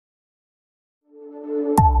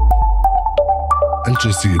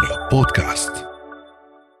الجزيرة بودكاست.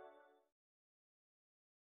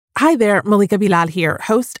 Hi there, Malika Bilal here,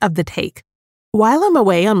 host of The Take. While I'm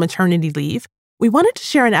away on maternity leave, we wanted to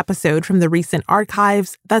share an episode from the recent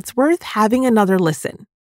archives that's worth having another listen.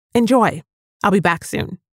 Enjoy. I'll be back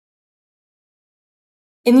soon.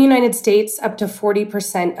 In the United States, up to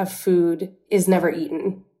 40% of food is never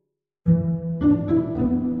eaten.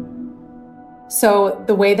 So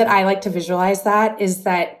the way that I like to visualize that is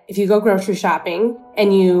that if you go grocery shopping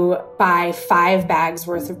and you buy 5 bags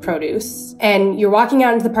worth of produce and you're walking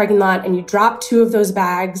out into the parking lot and you drop 2 of those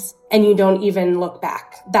bags and you don't even look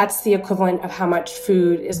back, that's the equivalent of how much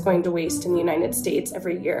food is going to waste in the United States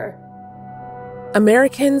every year.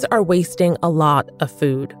 Americans are wasting a lot of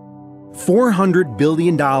food. $400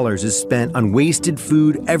 billion is spent on wasted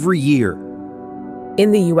food every year.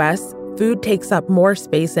 In the U.S., food takes up more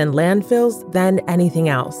space in landfills than anything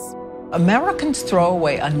else. Americans throw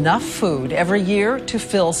away enough food every year to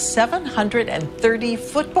fill 730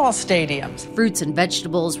 football stadiums. Fruits and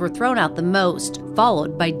vegetables were thrown out the most,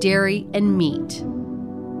 followed by dairy and meat.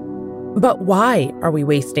 But why are we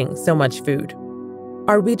wasting so much food?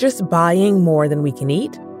 Are we just buying more than we can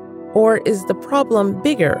eat? Or is the problem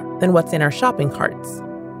bigger than what's in our shopping carts?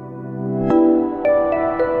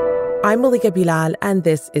 I'm Malika Bilal, and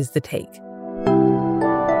this is The Take.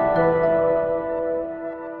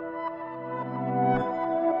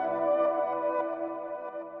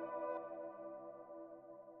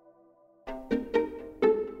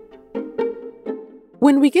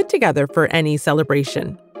 When we get together for any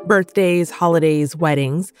celebration, birthdays, holidays,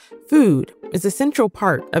 weddings, food is a central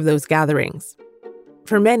part of those gatherings.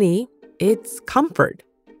 For many, it's comfort.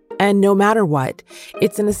 And no matter what,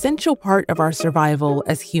 it's an essential part of our survival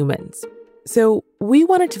as humans. So we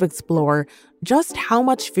wanted to explore just how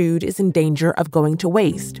much food is in danger of going to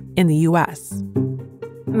waste in the U.S.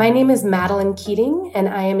 My name is Madeline Keating, and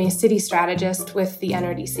I am a city strategist with the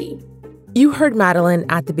NRDC. You heard Madeline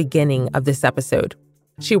at the beginning of this episode.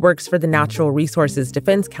 She works for the Natural Resources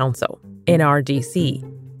Defense Council, NRDC.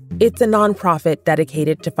 It's a nonprofit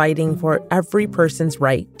dedicated to fighting for every person's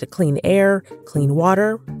right to clean air, clean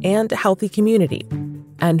water, and a healthy community.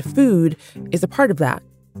 And food is a part of that.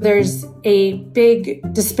 There's a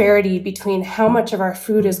big disparity between how much of our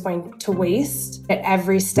food is going to waste at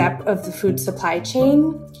every step of the food supply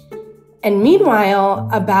chain. And meanwhile,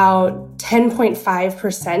 about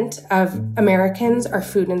 10.5% of Americans are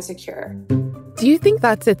food insecure. Do you think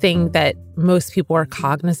that's a thing that most people are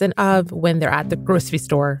cognizant of when they're at the grocery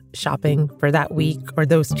store shopping for that week or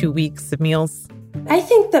those 2 weeks of meals? I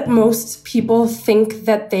think that most people think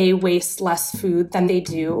that they waste less food than they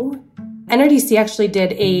do. NRDC actually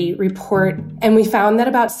did a report, and we found that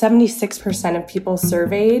about 76% of people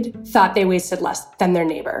surveyed thought they wasted less than their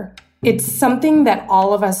neighbor. It's something that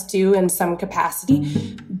all of us do in some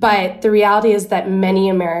capacity, but the reality is that many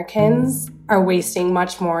Americans are wasting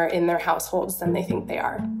much more in their households than they think they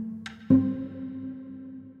are.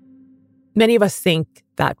 Many of us think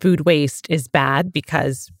that food waste is bad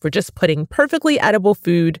because we're just putting perfectly edible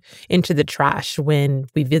food into the trash when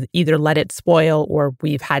we've either let it spoil or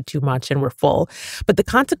we've had too much and we're full. But the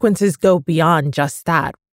consequences go beyond just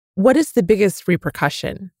that. What is the biggest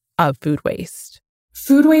repercussion of food waste?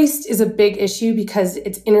 Food waste is a big issue because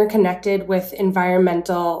it's interconnected with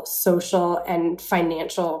environmental, social, and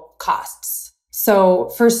financial costs. So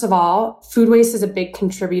first of all, food waste is a big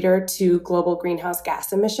contributor to global greenhouse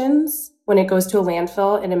gas emissions. When it goes to a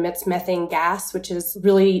landfill, it emits methane gas, which is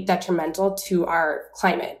really detrimental to our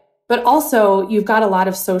climate. But also, you've got a lot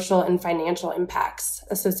of social and financial impacts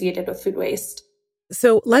associated with food waste.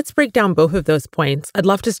 So let's break down both of those points. I'd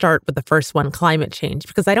love to start with the first one, climate change,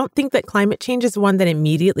 because I don't think that climate change is one that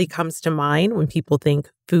immediately comes to mind when people think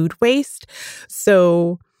food waste.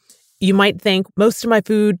 So you might think most of my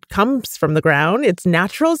food comes from the ground. It's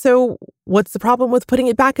natural. So what's the problem with putting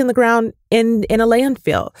it back in the ground in a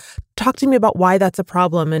landfill? Talk to me about why that's a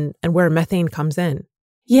problem and where methane comes in.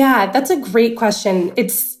 Yeah, that's a great question.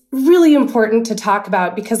 It's really important to talk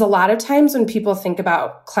about because a lot of times when people think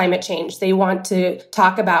about climate change, they want to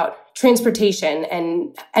talk about transportation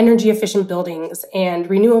and energy efficient buildings and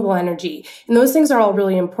renewable energy. And those things are all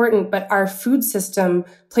really important, but our food system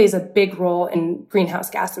plays a big role in greenhouse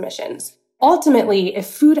gas emissions. Ultimately, if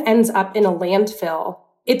food ends up in a landfill,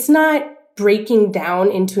 it's not breaking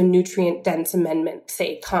down into a nutrient-dense amendment,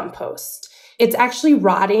 say compost. It's actually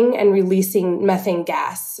rotting and releasing methane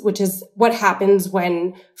gas, which is what happens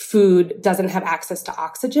when food doesn't have access to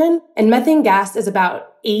oxygen. And methane gas is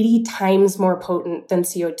about 80 times more potent than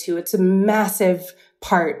CO2. It's a massive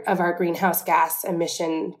part of our greenhouse gas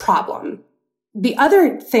emission problem. The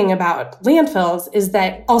other thing about landfills is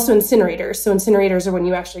that also incinerators. So incinerators are when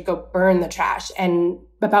you actually go burn the trash. And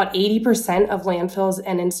about 80% of landfills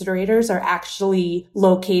and incinerators are actually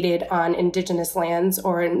located on indigenous lands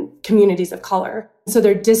or in communities of color. So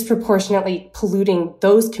they're disproportionately polluting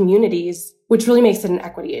those communities, which really makes it an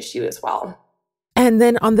equity issue as well. And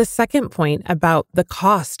then on the second point about the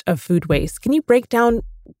cost of food waste, can you break down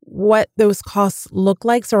what those costs look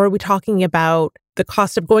like? So are we talking about the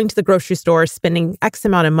cost of going to the grocery store, spending X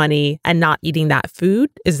amount of money and not eating that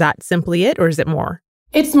food? Is that simply it, or is it more?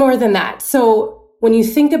 It's more than that. So when you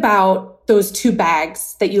think about those 2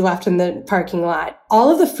 bags that you left in the parking lot,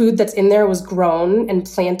 all of the food that's in there was grown and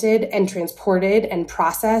planted and transported and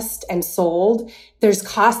processed and sold. There's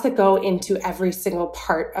costs that go into every single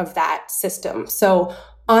part of that system. So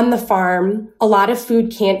on the farm, a lot of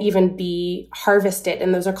food can't even be harvested,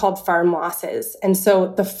 and those are called farm losses. And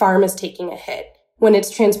so the farm is taking a hit. When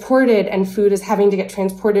it's transported and food is having to get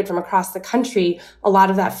transported from across the country, a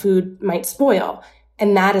lot of that food might spoil,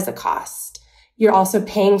 and that is a cost. You're also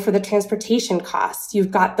paying for the transportation costs.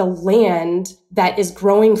 You've got the land that is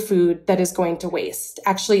growing food that is going to waste.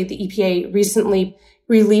 Actually, the EPA recently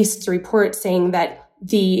released a report saying that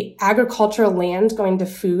the agricultural land going to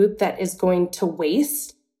food that is going to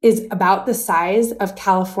waste is about the size of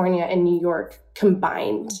California and New York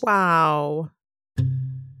combined. Wow.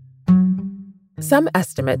 Some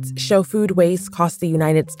estimates show food waste costs the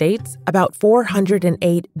United States about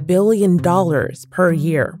 $408 billion per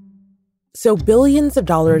year. So billions of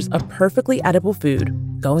dollars of perfectly edible food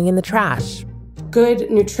going in the trash. Good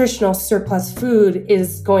nutritional surplus food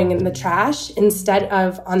is going in the trash instead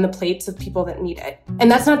of on the plates of people that need it. And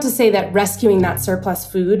that's not to say that rescuing that surplus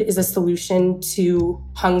food is a solution to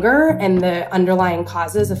hunger and the underlying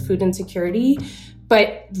causes of food insecurity.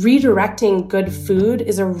 But redirecting good food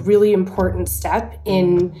is a really important step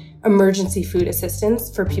in emergency food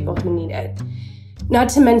assistance for people who need it. Not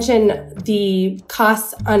to mention the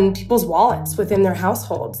costs on people's wallets within their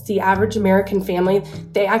households. The average American family,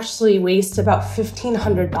 they actually waste about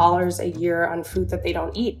 $1,500 a year on food that they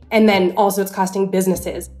don't eat. And then also it's costing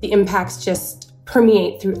businesses. The impacts just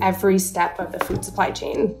permeate through every step of the food supply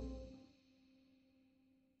chain.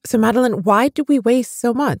 So Madeline, why do we waste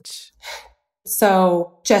so much?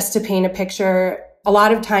 So just to paint a picture, a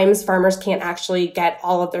lot of times farmers can't actually get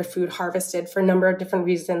all of their food harvested for a number of different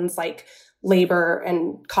reasons, like labor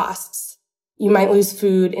and costs. You might lose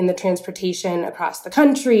food in the transportation across the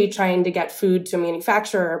country, trying to get food to a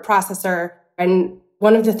manufacturer or processor. And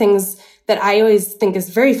one of the things that I always think is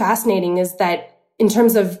very fascinating is that in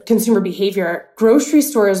terms of consumer behavior, grocery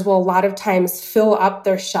stores will a lot of times fill up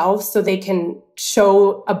their shelves so they can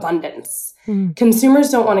show abundance. Consumers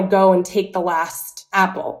don't want to go and take the last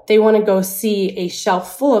apple. They want to go see a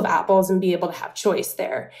shelf full of apples and be able to have choice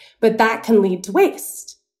there. But that can lead to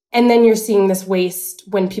waste. And then you're seeing this waste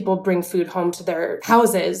when people bring food home to their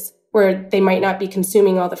houses where they might not be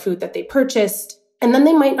consuming all the food that they purchased. And then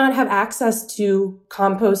they might not have access to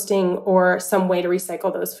composting or some way to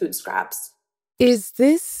recycle those food scraps. Is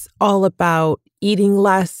this all about eating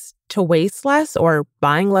less to waste less or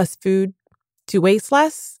buying less food to waste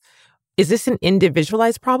less? Is this an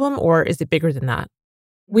individualized problem or is it bigger than that?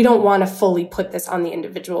 We don't want to fully put this on the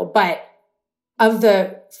individual, but of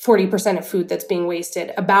the 40% of food that's being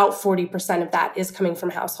wasted, about 40% of that is coming from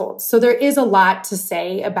households. So there is a lot to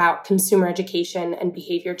say about consumer education and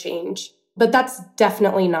behavior change, but that's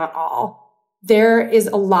definitely not all. There is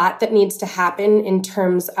a lot that needs to happen in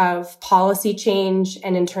terms of policy change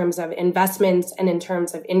and in terms of investments and in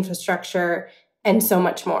terms of infrastructure and so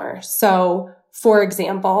much more. So, for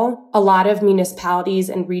example, a lot of municipalities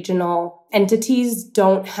and regional entities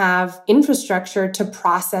don't have infrastructure to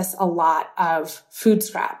process a lot of food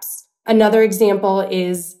scraps. Another example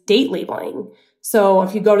is date labeling. So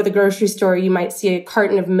if you go to the grocery store, you might see a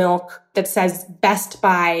carton of milk that says best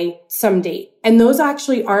by some date. And those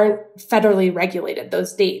actually aren't federally regulated,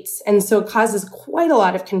 those dates. And so it causes quite a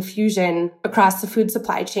lot of confusion across the food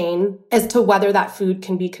supply chain as to whether that food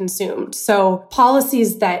can be consumed. So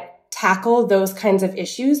policies that tackle those kinds of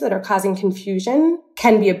issues that are causing confusion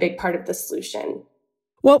can be a big part of the solution.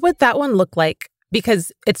 What would that one look like?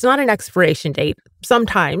 Because it's not an expiration date.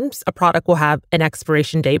 Sometimes a product will have an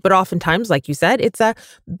expiration date, but oftentimes, like you said, it's a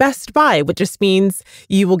best by, which just means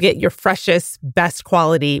you will get your freshest, best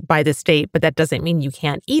quality by this date, but that doesn't mean you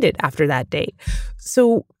can't eat it after that date.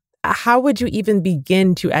 So how would you even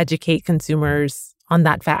begin to educate consumers on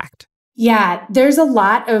that fact? Yeah, there's a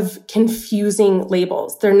lot of confusing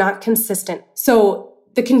labels. They're not consistent. So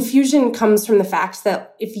the confusion comes from the fact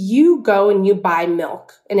that if you go and you buy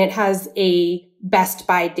milk and it has a best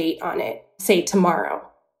by date on it, say tomorrow,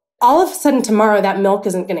 all of a sudden tomorrow that milk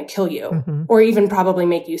isn't going to kill you or even probably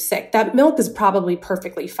make you sick. That milk is probably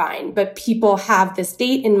perfectly fine, but people have this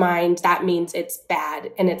date in mind. That means it's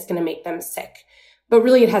bad and it's going to make them sick. But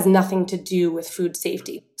really, it has nothing to do with food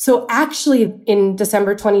safety. So actually, in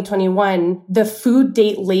December 2021, the Food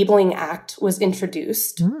Date Labeling Act was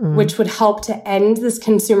introduced, which would help to end this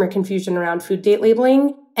consumer confusion around food date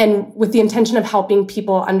labeling, and with the intention of helping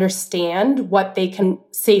people understand what they can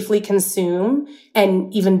safely consume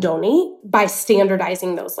and even donate by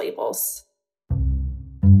standardizing those labels.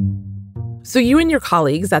 So you and your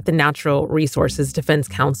colleagues at the Natural Resources Defense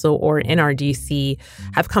Council, or NRDC,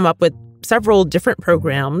 have come up with several different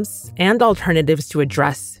programs and alternatives to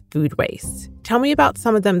address food waste. Tell me about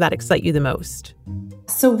some of them that excite you the most.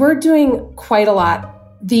 So we're doing quite a lot.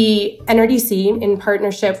 The NRDC, in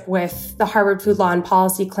partnership with the Harvard Food Law and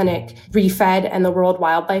Policy Clinic, ReFed, and the World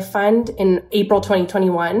Wildlife Fund, in April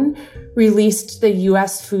 2021, released the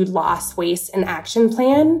U.S. Food Loss, Waste, and Action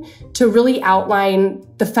Plan to really outline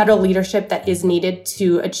the federal leadership that is needed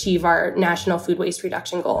to achieve our national food waste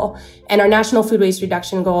reduction goal. And our national food waste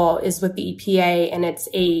reduction goal is with the EPA, and it's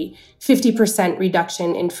a 50%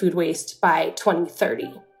 reduction in food waste by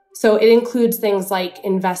 2030. So it includes things like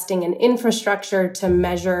investing in infrastructure to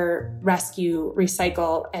measure, rescue,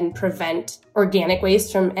 recycle, and prevent organic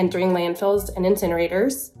waste from entering landfills and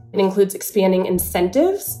incinerators. It includes expanding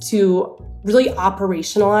incentives to really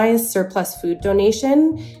operationalize surplus food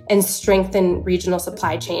donation and strengthen regional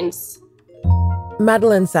supply chains.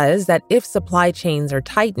 Madeline says that if supply chains are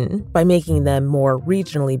tightened by making them more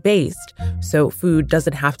regionally based, so food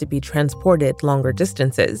doesn't have to be transported longer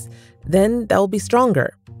distances, then they'll be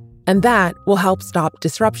stronger. And that will help stop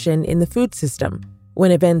disruption in the food system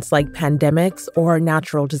when events like pandemics or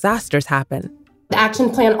natural disasters happen. The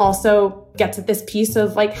action plan also gets at this piece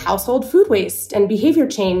of household food waste and behavior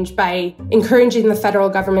change by encouraging the federal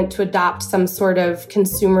government to adopt some sort of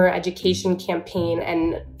consumer education campaign.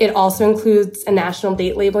 And it also includes a national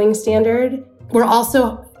date labeling standard. We're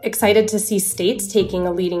also excited to see states taking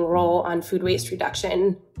a leading role on food waste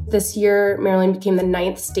reduction. This year, Maryland became the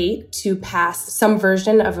 9th state to pass some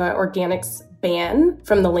version of an organics ban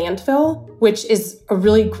from the landfill, which is a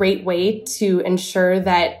really great way to ensure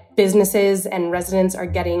that businesses and residents are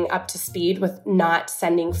getting up to speed with not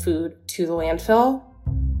sending food to the landfill.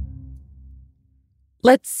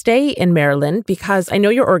 Let's stay in Maryland because I know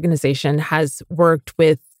your organization has worked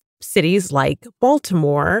with cities like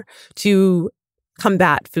Baltimore to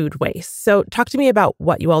combat food waste. So talk to me about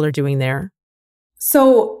what you all are doing there.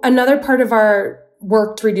 So another part of our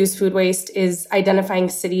work to reduce food waste is identifying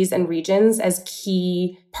cities and regions as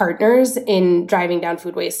key partners in driving down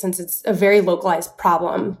food waste, since it's a very localized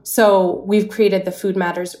problem. So we've created the Food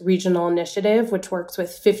Matters Regional Initiative, which works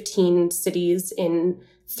with 15 cities in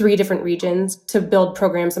 3 different regions to build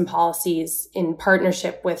programs and policies in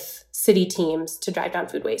partnership with city teams to drive down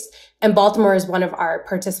food waste. And Baltimore is one of our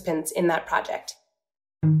participants in that project.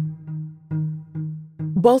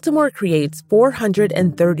 Baltimore creates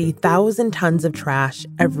 430,000 tons of trash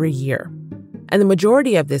every year, and the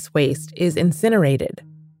majority of this waste is incinerated.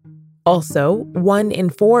 Also, 1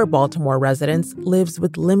 in 4 Baltimore residents lives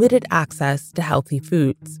with limited access to healthy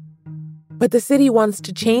foods. But the city wants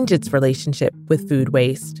to change its relationship with food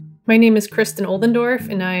waste. My name is Kristen Oldendorf,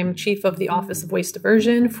 and I'm Chief of the Office of Waste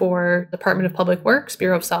Diversion for Department of Public Works,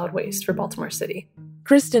 Bureau of Solid Waste for Baltimore City.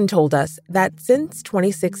 Kristen told us that since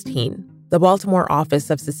 2016, the Baltimore Office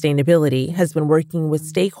of Sustainability has been working with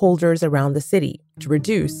stakeholders around the city to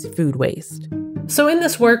reduce food waste. So in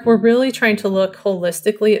this work, we're really trying to look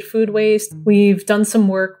holistically at food waste. We've done some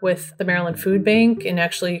work with the Maryland Food Bank and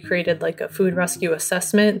actually created a food rescue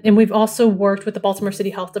assessment. And we've also worked with the Baltimore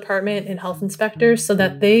City Health Department and health inspectors so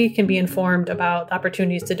that they can be informed about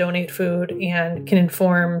opportunities to donate food and can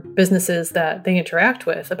inform businesses that they interact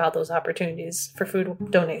with about those opportunities for food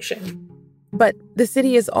donation. But the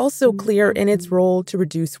city is also clear in its role to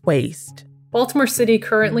reduce waste. Baltimore City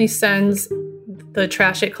currently sends the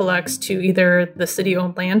trash it collects to either the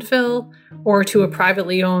city-owned landfill or to a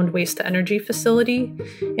privately owned waste-to-energy facility.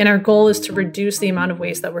 And our goal is to reduce the amount of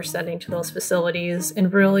waste that we're sending to those facilities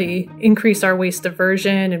and really increase our waste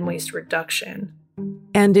diversion and waste reduction.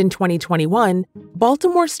 And in 2021,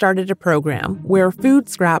 Baltimore started a program where food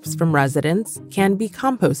scraps from residents can be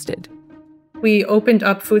composted. We opened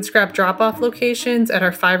up food scrap drop-off locations at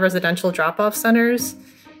our 5 residential drop-off centers,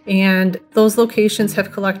 and those locations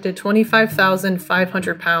have collected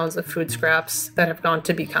 25,500 pounds of food scraps that have gone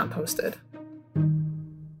to be composted.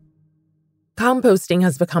 Composting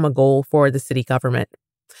has become a goal for the city government.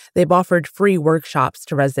 They've offered free workshops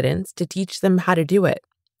to residents to teach them how to do it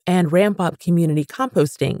and ramp up community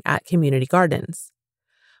composting at community gardens.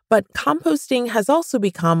 But composting has also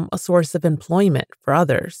become a source of employment for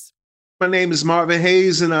others. My name is Marvin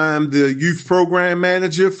Hayes, and I'm the youth program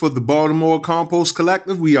manager for the Baltimore Compost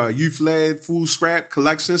Collective. We are a youth-led food scrap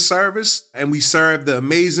collection service, and we serve the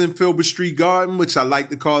amazing Filbert Street Garden, which I like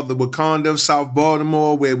to call the Wakanda of South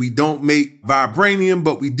Baltimore, where we don't make vibranium,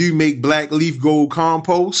 but we do make black leaf gold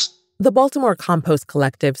compost. The Baltimore Compost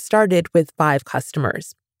Collective started with 5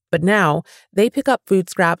 customers, but now they pick up food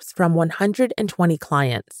scraps from 120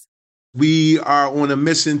 clients. We are on a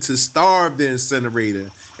mission to starve the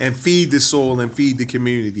incinerator and feed the soil and feed the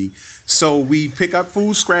community. So we pick up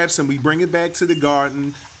food scraps and we bring it back to the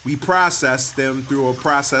garden. We process them through a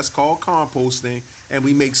process called composting, and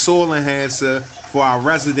we make soil enhancer for our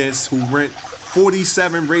residents who rent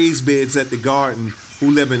 47 raised beds at the garden,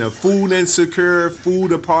 who live in a food insecure,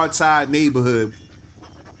 food apartheid neighborhood.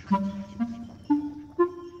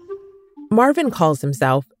 Marvin calls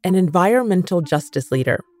himself an environmental justice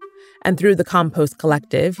leader. And through the Compost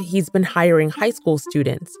Collective, he's been hiring high school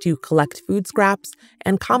students to collect food scraps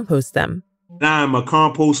and compost them. I'm a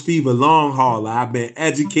compost fever long hauler. I've been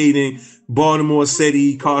educating Baltimore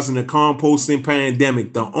City, causing a composting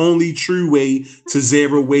pandemic. The only true way to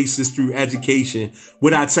zero waste is through education.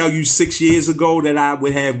 Would I tell you 6 years ago that I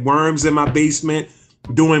would have worms in my basement,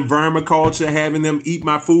 doing vermiculture, having them eat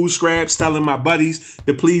my food scraps, telling my buddies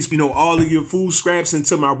to please, all of your food scraps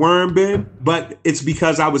into my worm bin? But it's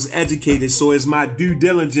because I was educated. So it's my due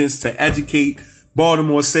diligence to educate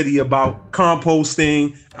Baltimore City about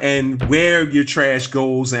composting and where your trash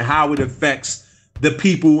goes and how it affects the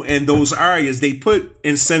people in those areas. They put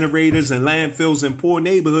incinerators and landfills in poor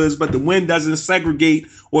neighborhoods, but the wind doesn't segregate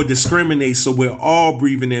or discriminate. So we're all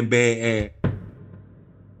breathing in bad air.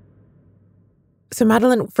 So,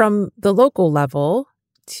 Madeline, from the local level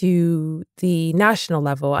to the national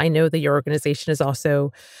level, I know that your organization is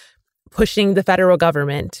also pushing the federal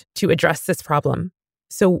government to address this problem.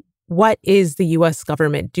 So, what is the U.S.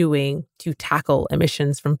 government doing to tackle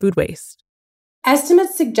emissions from food waste?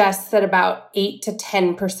 Estimates suggest that about 8 to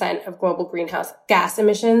 10% of global greenhouse gas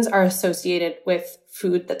emissions are associated with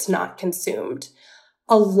food that's not consumed.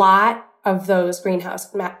 A lot of those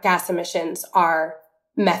greenhouse gas emissions are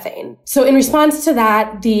methane. So in response to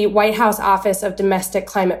that, the White House Office of Domestic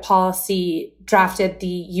Climate Policy drafted the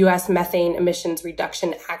U.S. Methane Emissions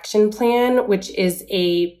Reduction Action Plan, which is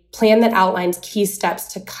a plan that outlines key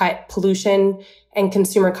steps to cut pollution and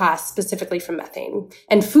consumer costs specifically from methane.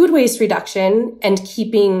 And food waste reduction and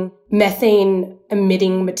keeping methane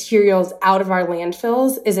emitting materials out of our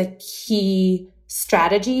landfills is a key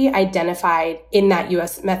strategy identified in that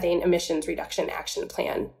U.S. Methane Emissions Reduction Action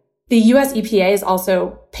Plan. The U.S. EPA is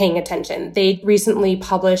also paying attention. They recently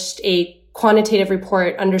published a quantitative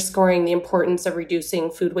report underscoring the importance of reducing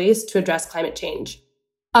food waste to address climate change.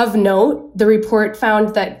 Of note, the report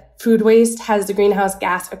found that food waste has the greenhouse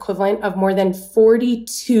gas equivalent of more than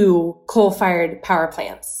 42 coal-fired power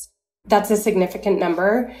plants. That's a significant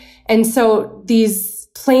number. And so these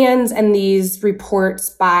plans and these reports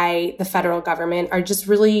by the federal government are just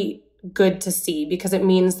really good to see because it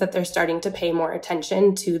means that they're starting to pay more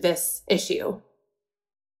attention to this issue.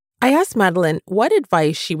 I asked Madeline what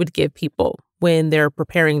advice she would give people when they're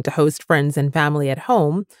preparing to host friends and family at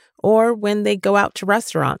home or when they go out to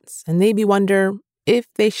restaurants and maybe wonder if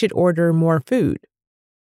they should order more food.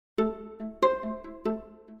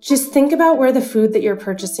 Just think about where the food that you're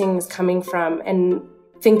purchasing is coming from and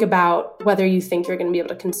think about whether you think you're going to be able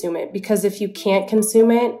to consume it. Because if you can't consume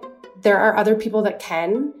it, there are other people that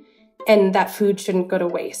can. And that food shouldn't go to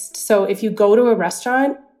waste. So if you go to a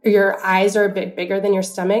restaurant or your eyes are a bit bigger than your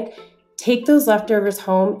stomach, take those leftovers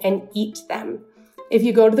home and eat them. If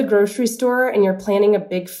you go to the grocery store and you're planning a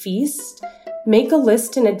big feast, make a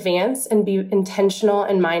list in advance and be intentional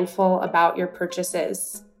and mindful about your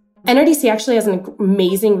purchases. NRDC actually has an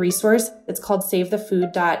amazing resource. It's called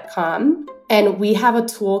SaveTheFood.com. And we have a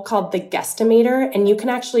tool called the Guestimator. And you can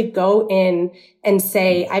actually go in and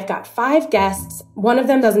say, I've got 5 guests. One of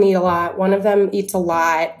them doesn't eat a lot. One of them eats a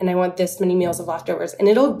lot. And I want this many meals of leftovers. And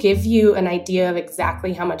it'll give you an idea of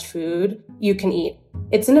exactly how much food you can eat.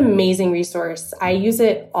 It's an amazing resource. I use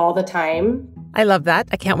it all the time. I love that.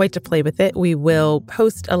 I can't wait to play with it. We will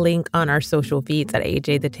post a link on our social feeds at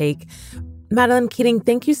AJ The Take. Madeline Keating,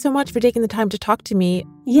 thank you so much for taking the time to talk to me.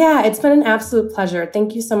 Yeah, it's been an absolute pleasure.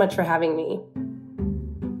 Thank you so much for having me.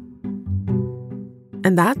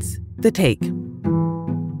 And that's The Take.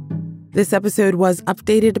 This episode was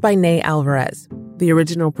updated by Ney Alvarez. The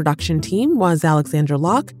original production team was Alexandra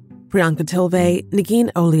Locke, Priyanka Tilve,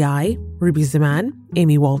 Nagin Oliai, Ruby Zaman,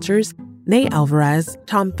 Amy Walters, Ney Alvarez,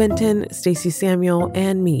 Tom Fenton, Stacey Samuel,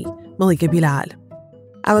 and me, Malika Bilal.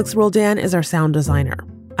 Alex Roldan is our sound designer.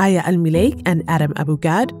 Aya Al-Milaik and Adam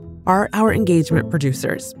Abou-Gad are our engagement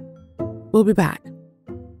producers. We'll be back.